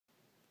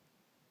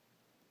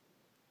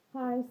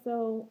Hi,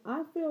 so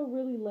I feel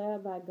really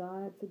led by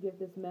God to give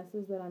this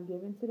message that I'm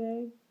giving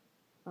today.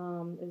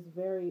 It's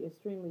very,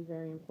 extremely,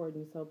 very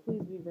important. So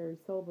please be very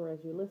sober as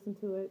you listen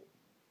to it.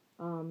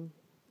 Um,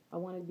 I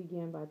want to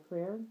begin by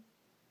prayer.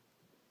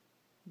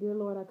 Dear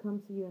Lord, I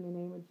come to you in the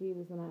name of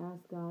Jesus and I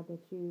ask God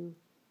that you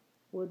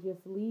will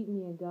just lead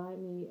me and guide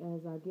me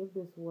as I give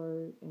this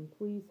word. And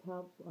please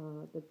help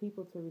the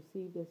people to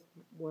receive this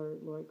word,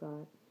 Lord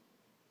God.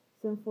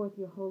 Send forth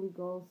your Holy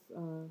Ghost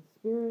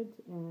Spirit,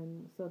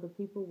 and so the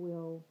people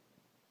will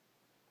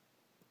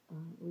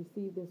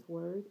receive this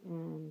word.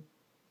 And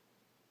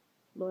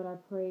Lord, I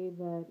pray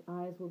that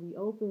eyes will be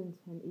opened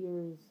and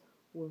ears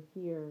will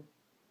hear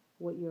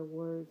what your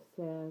word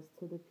says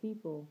to the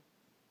people,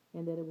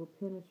 and that it will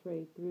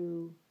penetrate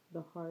through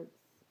the hearts.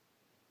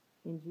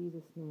 In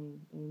Jesus'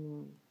 name,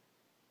 amen.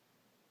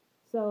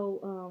 So,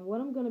 what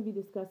I'm going to be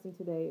discussing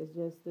today is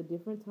just the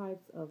different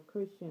types of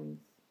Christians,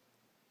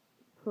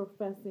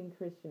 professing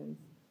Christians,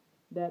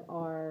 that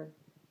are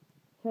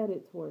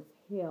headed towards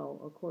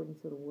hell according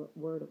to the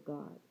word of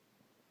God.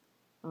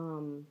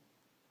 Um,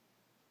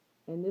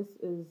 and this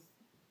is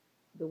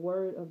the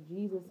word of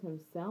Jesus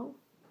himself.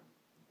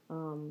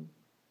 Um,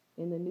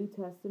 in the New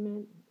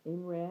Testament,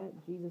 in red,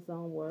 Jesus'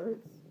 own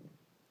words.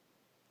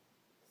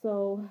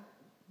 So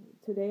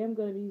today I'm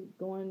going to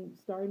be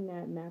starting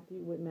at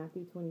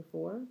Matthew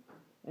 24,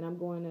 and I'm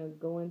going to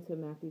go into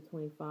Matthew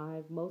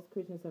 25. Most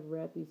Christians have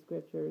read these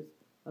scriptures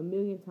a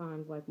million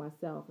times, like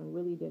myself, and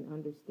really didn't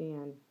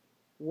understand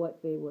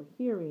what they were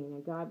hearing.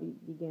 And God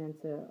began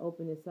to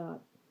open this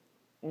up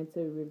and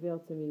to reveal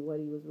to me what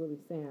He was really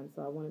saying.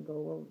 So I want to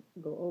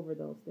go over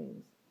those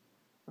things.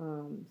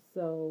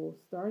 So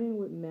starting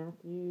with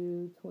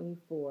Matthew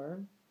 24,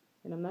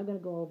 and I'm not going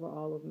to go over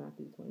all of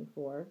Matthew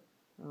 24.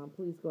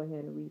 Please go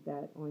ahead and read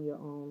that on your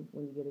own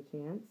when you get a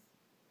chance.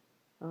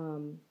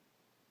 Um,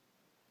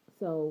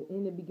 so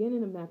in the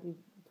beginning of Matthew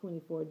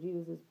 24,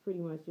 Jesus is pretty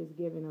much just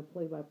giving a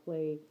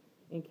play-by-play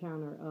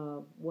encounter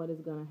of what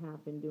is going to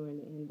happen during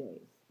the end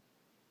days.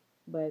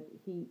 But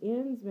he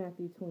ends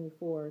Matthew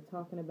 24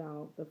 talking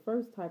about the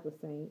first type of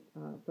saint,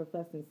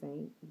 professing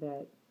saint,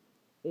 that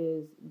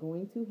is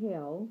going to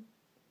hell,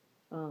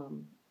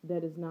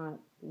 that is not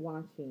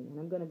watching. And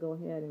I'm going to go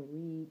ahead and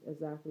read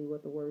exactly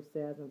what the word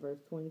says in verse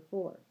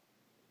 24.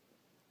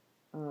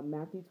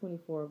 Matthew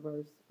 24,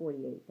 verse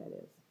 48, that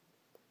is.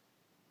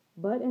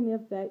 But and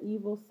if that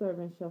evil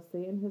servant shall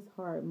say in his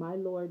heart, My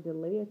Lord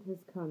delayeth his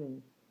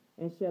coming,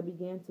 and shall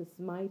begin to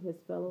smite his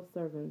fellow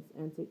servants,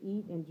 and to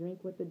eat and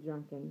drink with the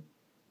drunken,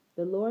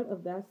 the Lord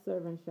of that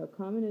servant shall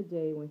come in a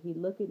day when he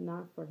looketh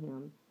not for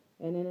him,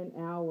 and in an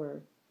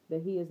hour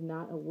that he is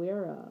not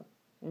aware of,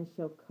 and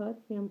shall cut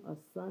him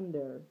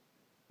asunder,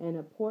 and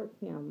apportion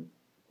him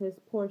his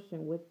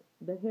portion with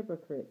the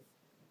hypocrites.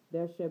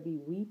 There shall be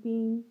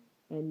weeping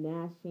and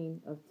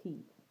gnashing of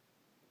teeth.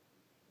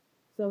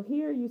 So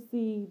here you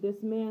see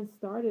this man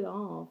started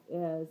off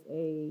as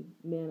a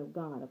man of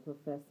God, a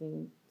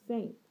professing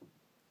saint.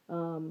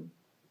 Um,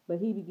 but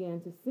he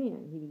began to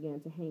sin. He began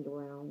to hang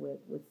around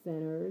with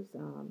sinners,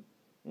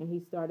 and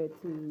he started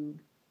to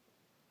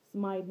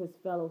smite his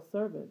fellow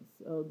servants.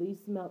 So these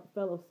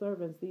fellow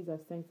servants, these are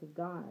saints of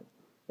God,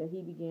 that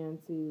he began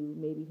to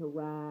maybe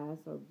harass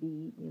or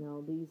beat.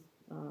 These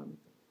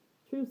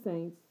true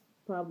saints,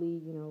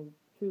 probably,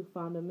 true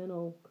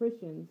fundamental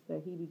Christians,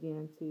 that he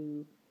began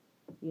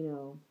you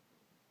know,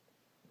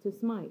 to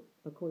smite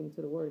according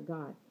to the word of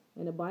God.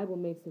 And the Bible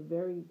makes it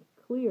very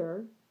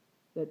clear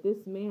that this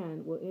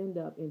man will end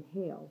up in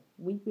hell,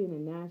 weeping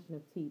and gnashing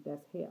of teeth.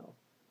 That's hell.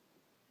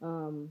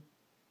 Um,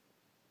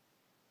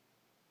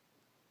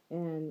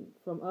 and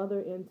from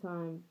other end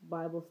time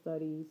Bible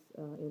studies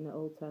in the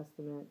Old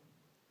Testament,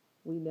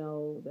 we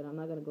know that I'm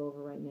not going to go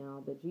over right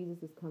now, that Jesus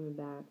is coming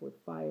back with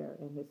fire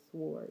and his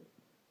sword.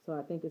 So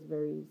I think it's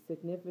very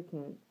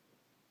significant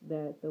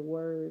that the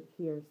word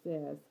here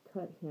says,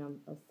 cut him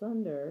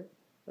asunder.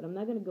 But I'm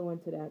not going to go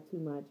into that too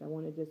much. I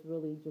want to just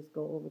really just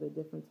go over the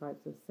different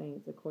types of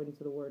saints according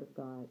to the word of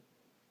God,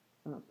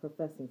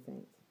 professing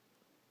saints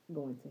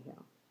going to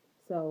hell.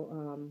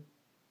 So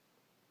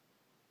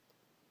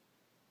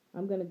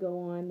I'm going to go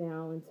on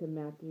now into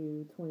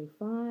Matthew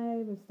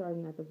 25 and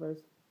starting at the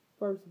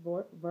first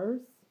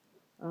verse.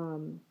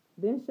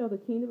 Then shall the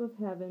kingdom of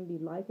heaven be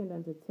likened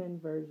unto 10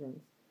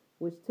 virgins,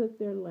 which took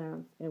their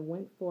lamps and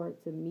went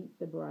forth to meet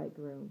the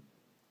bridegroom.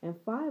 And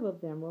 5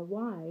 of them were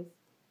wise,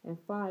 and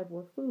 5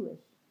 were foolish.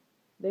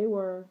 They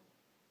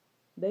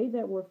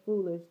that were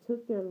foolish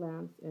took their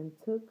lamps and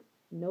took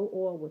no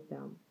oil with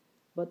them,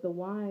 but the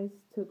wise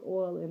took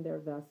oil in their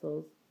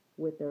vessels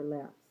with their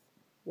lamps.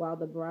 While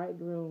the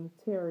bridegroom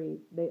tarried,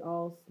 they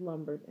all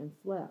slumbered and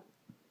slept.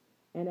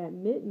 And at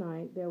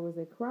midnight there was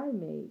a cry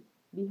made,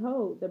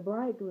 Behold, the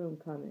bridegroom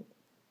cometh.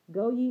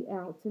 Go ye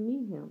out to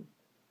meet him.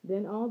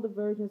 Then all the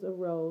virgins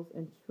arose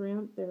and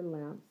trimmed their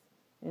lamps.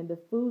 And the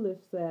foolish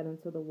said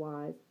unto the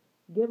wise,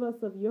 Give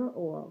us of your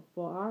oil,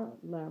 for our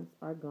lamps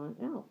are gone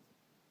out.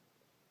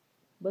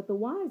 But the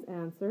wise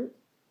answered,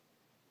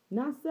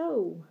 Not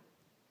so,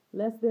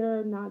 lest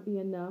there not be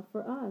enough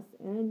for us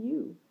and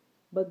you.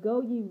 But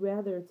go ye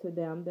rather to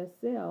them that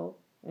sell,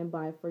 and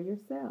buy for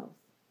yourselves.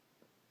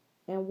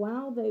 And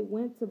while they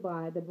went to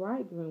buy, the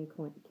bridegroom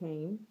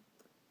came,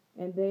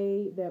 and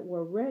they that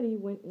were ready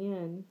went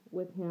in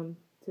with him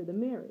to the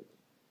marriage,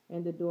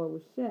 and the door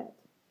was shut.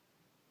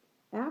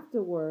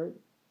 Afterward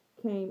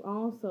came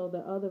also the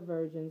other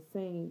virgins,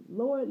 saying,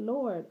 Lord,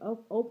 Lord,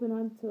 open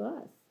unto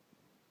us.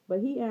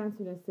 But he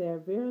answered and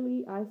said,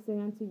 Verily I say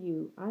unto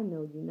you, I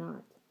know you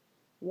not.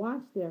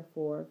 Watch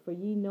therefore, for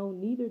ye know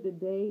neither the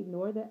day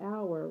nor the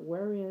hour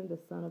wherein the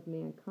Son of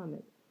Man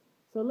cometh.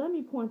 So let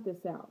me point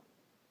this out.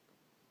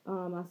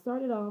 I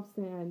started off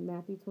saying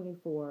Matthew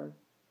 24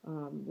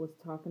 was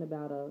talking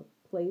about a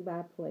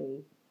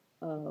play-by-play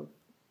of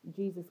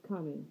Jesus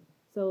coming.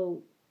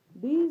 So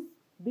these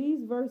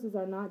these verses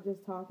are not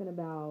just talking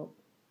about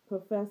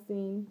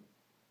professing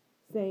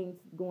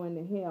saints going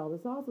to hell.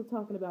 It's also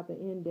talking about the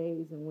end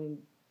days and when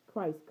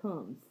Christ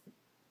comes.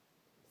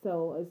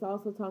 So it's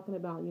also talking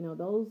about,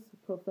 those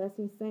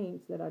professing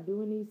saints that are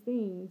doing these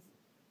things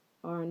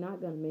are not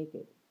going to make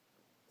it.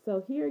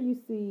 So here you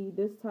see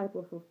this type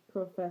of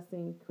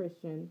professing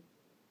Christian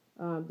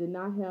did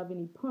not have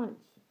any punch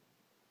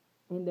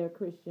in their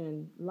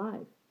Christian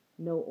life.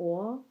 No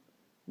oil,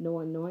 no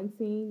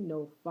anointing,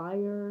 no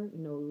fire,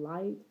 no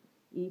light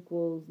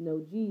equals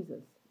no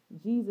Jesus.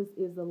 Jesus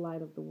is the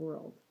light of the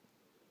world.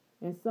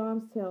 And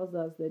Psalms tells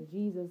us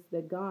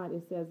that God,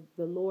 it says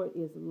the Lord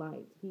is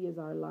light. He is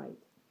our light.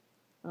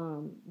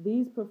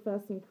 These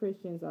professing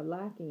Christians are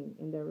lacking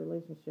in their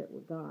relationship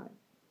with God.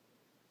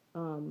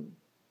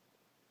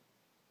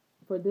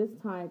 For this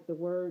type, the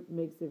word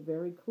makes it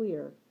very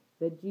clear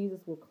that Jesus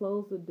will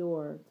close the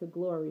door to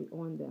glory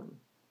on them.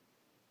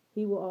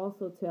 He will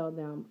also tell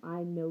them,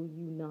 I know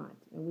you not.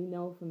 And we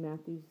know from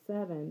Matthew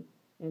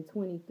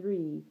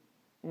 7:23,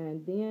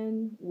 and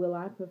then will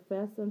I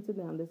profess unto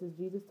them, this is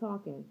Jesus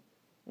talking,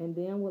 and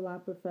then will I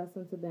profess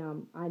unto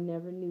them, I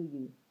never knew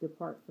you,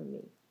 depart from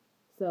me.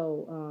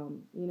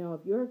 So,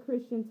 if you're a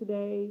Christian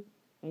today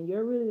and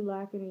you're really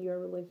lacking in your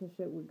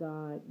relationship with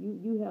God,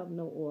 you have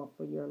no oil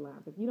for your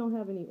lamp. If you don't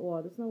have any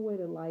oil, there's no way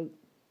to light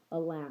a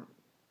lamp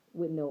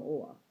with no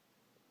oil.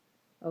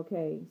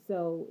 Okay,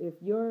 so if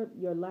you're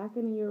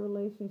lacking in your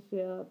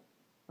relationship,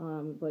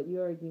 but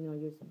you're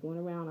going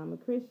around, I'm a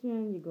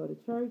Christian, you go to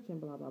church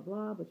and blah, blah,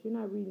 blah, but you're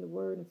not reading the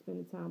word and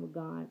spending time with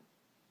God,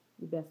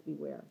 you best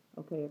beware,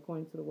 okay,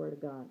 according to the word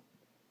of God.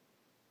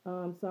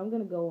 So I'm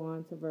going to go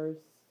on to verse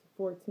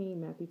 14,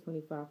 Matthew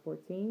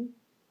 25:14.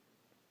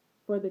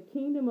 For the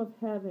kingdom of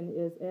heaven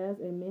is as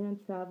a man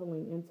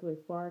traveling into a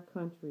far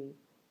country,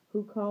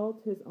 who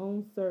called his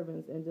own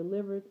servants and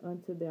delivered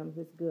unto them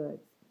his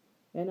goods.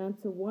 And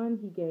unto one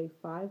he gave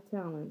 5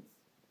 talents,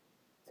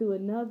 to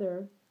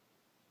another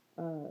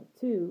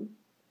 2,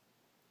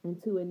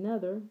 and to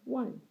another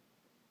 1,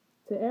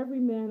 to every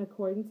man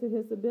according to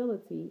his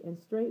ability, and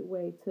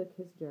straightway took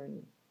his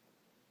journey.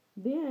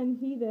 Then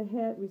he that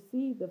had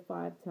received the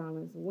 5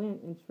 talents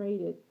went and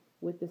traded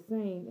with the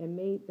same, and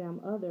made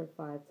them other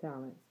 5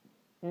 talents.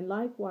 And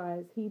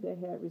likewise he that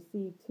had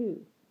received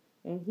 2,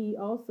 and he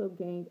also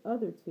gained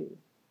other 2.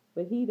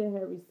 But he that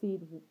had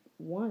received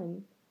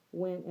 1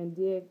 went and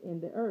digged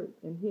in the earth,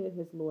 and hid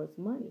his Lord's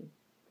money.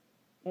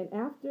 And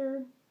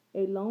after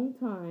a long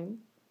time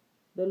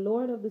the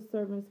Lord of the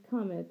servants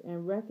cometh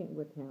and reckoned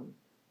with him.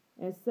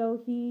 And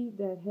so he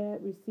that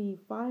had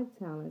received 5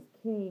 talents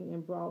came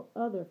and brought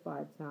other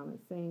 5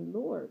 talents, saying,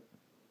 Lord,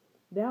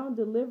 thou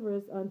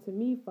deliverest unto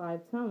me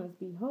 5 talents.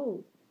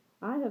 Behold,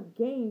 I have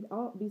gained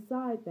all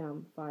beside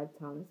them 5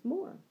 talents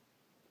more.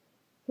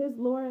 His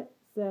Lord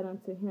said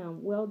unto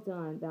him, Well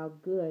done, thou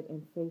good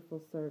and faithful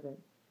servant.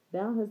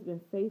 Thou hast been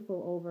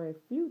faithful over a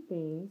few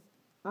things.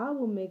 I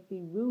will make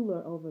thee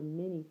ruler over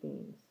many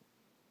things.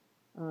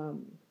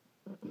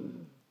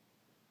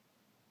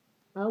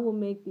 I will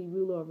make thee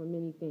ruler over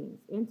many things.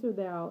 Enter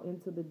thou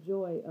into the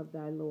joy of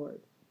thy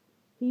Lord.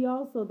 He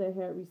also that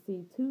had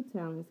received 2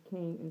 talents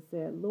came and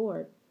said,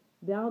 Lord,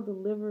 thou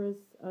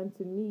deliverest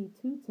unto me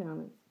 2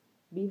 talents.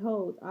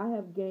 Behold, I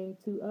have gained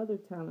 2 other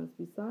talents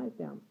beside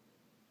them.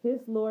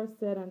 His Lord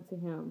said unto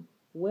him,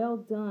 Well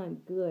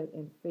done, good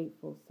and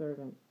faithful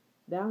servant.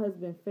 Thou hast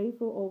been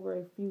faithful over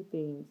a few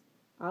things.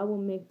 I will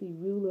make thee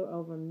ruler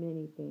over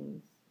many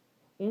things.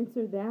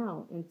 Enter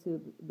thou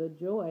into the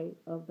joy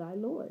of thy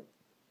Lord.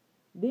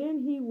 Then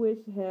he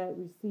which had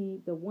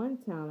received the 1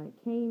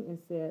 talent came and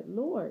said,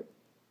 Lord,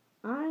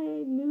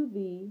 I knew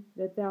thee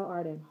that thou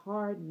art an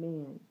hard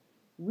man,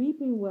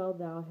 reaping where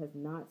thou hast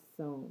not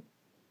sown,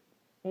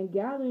 and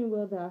gathering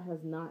where thou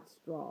hast not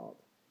strawed.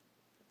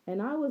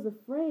 And I was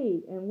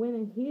afraid, and went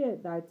and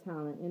hid thy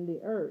talent in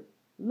the earth.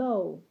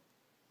 Lo,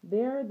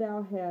 there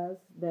thou hast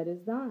that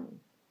is thine.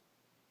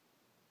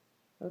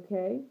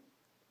 Okay,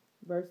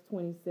 verse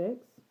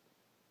 26.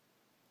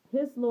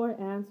 His Lord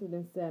answered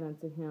and said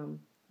unto him,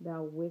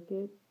 Thou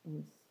wicked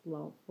and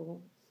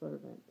slothful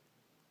servant.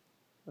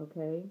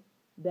 Okay,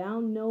 thou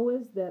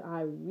knowest that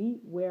I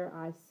reap where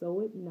I sow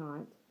it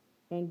not,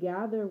 and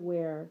gather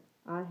where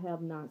I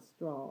have not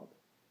strawed.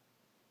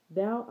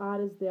 Thou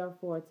oughtest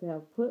therefore to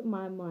have put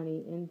my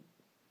money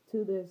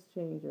into the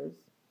exchangers,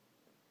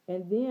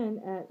 And then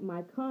at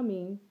my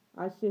coming,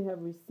 I should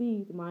have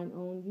received mine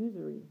own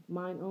usury,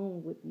 mine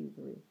own with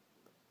usury.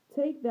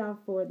 Take thou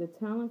for the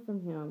talent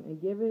from him, and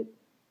give it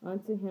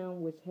unto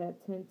him which had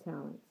 10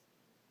 talents.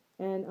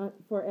 And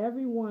for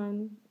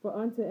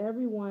unto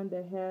everyone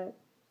that had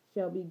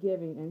shall be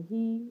given, and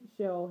he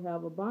shall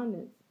have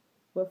abundance.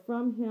 But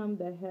from him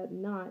that had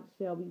not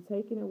shall be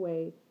taken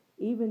away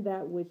even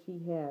that which he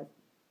has.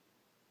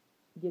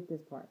 Get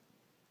this part.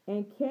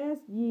 And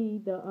cast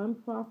ye the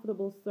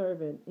unprofitable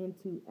servant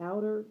into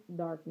outer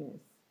darkness.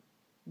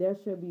 There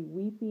shall be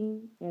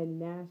weeping and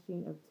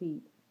gnashing of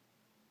teeth.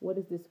 What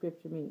does this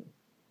scripture mean?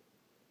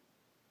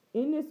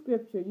 In this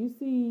scripture, you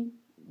see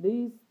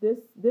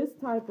this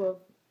type of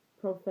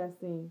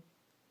professing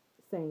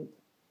saint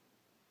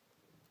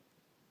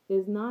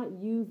is not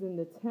using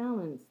the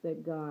talents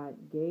that God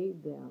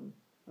gave them.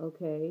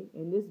 Okay,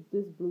 and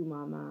this blew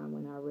my mind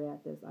when I read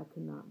this. I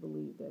could not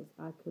believe this.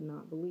 I could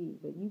not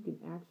believe that you can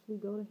actually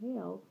go to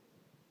hell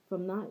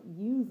from not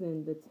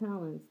using the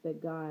talents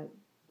that God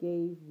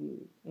gave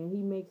you. And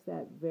he makes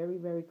that very,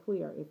 very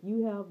clear. If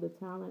you have the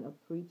talent of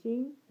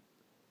preaching,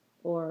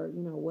 or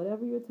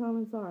whatever your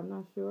talents are, I'm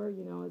not sure,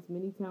 it's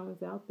many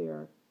talents out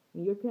there,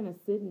 and you're kind of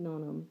sitting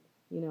on them,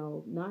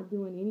 not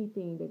doing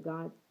anything that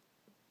God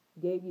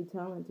gave you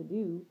talent to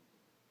do,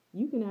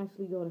 you can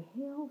actually go to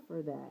hell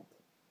for that.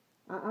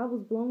 I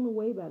was blown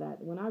away by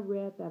that. When I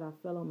read that, I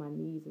fell on my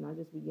knees and I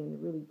just began to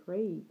really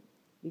pray,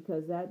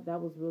 because that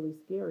was really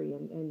scary.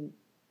 And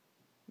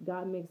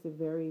God makes it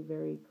very,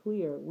 very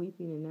clear,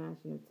 weeping and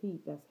gnashing of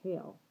teeth, that's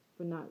hell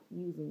for not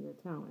using your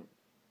talent.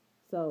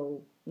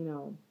 So,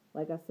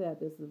 like I said,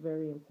 this is a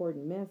very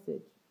important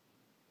message.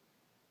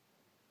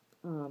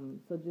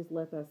 So just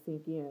let that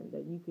sink in,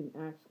 that you can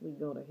actually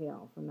go to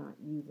hell for not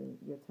using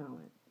your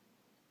talent.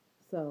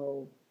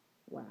 So,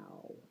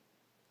 wow.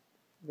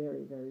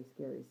 Very, very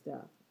scary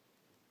stuff.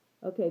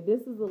 Okay,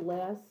 this is the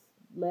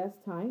last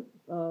type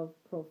of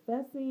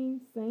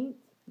professing saint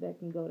that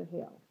can go to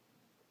hell.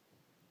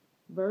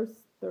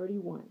 Verse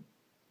 31.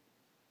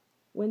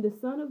 When the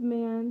Son of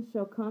Man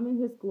shall come in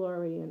his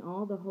glory and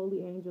all the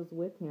holy angels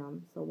with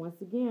him. So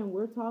once again,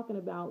 we're talking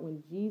about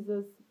when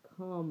Jesus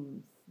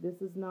comes.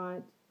 This is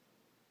not,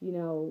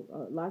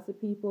 lots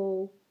of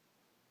people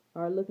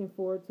are looking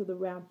forward to the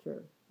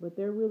rapture, but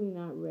they're really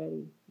not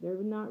ready. They're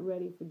not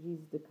ready for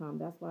Jesus to come.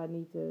 That's why I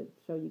need to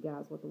show you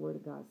guys what the Word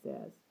of God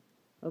says.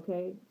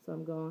 Okay, so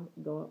I'm going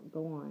to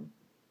go on.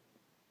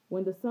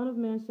 When the Son of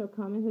Man shall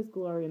come in his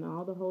glory and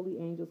all the holy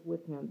angels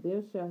with him,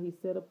 there shall he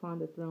sit upon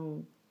the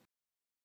throne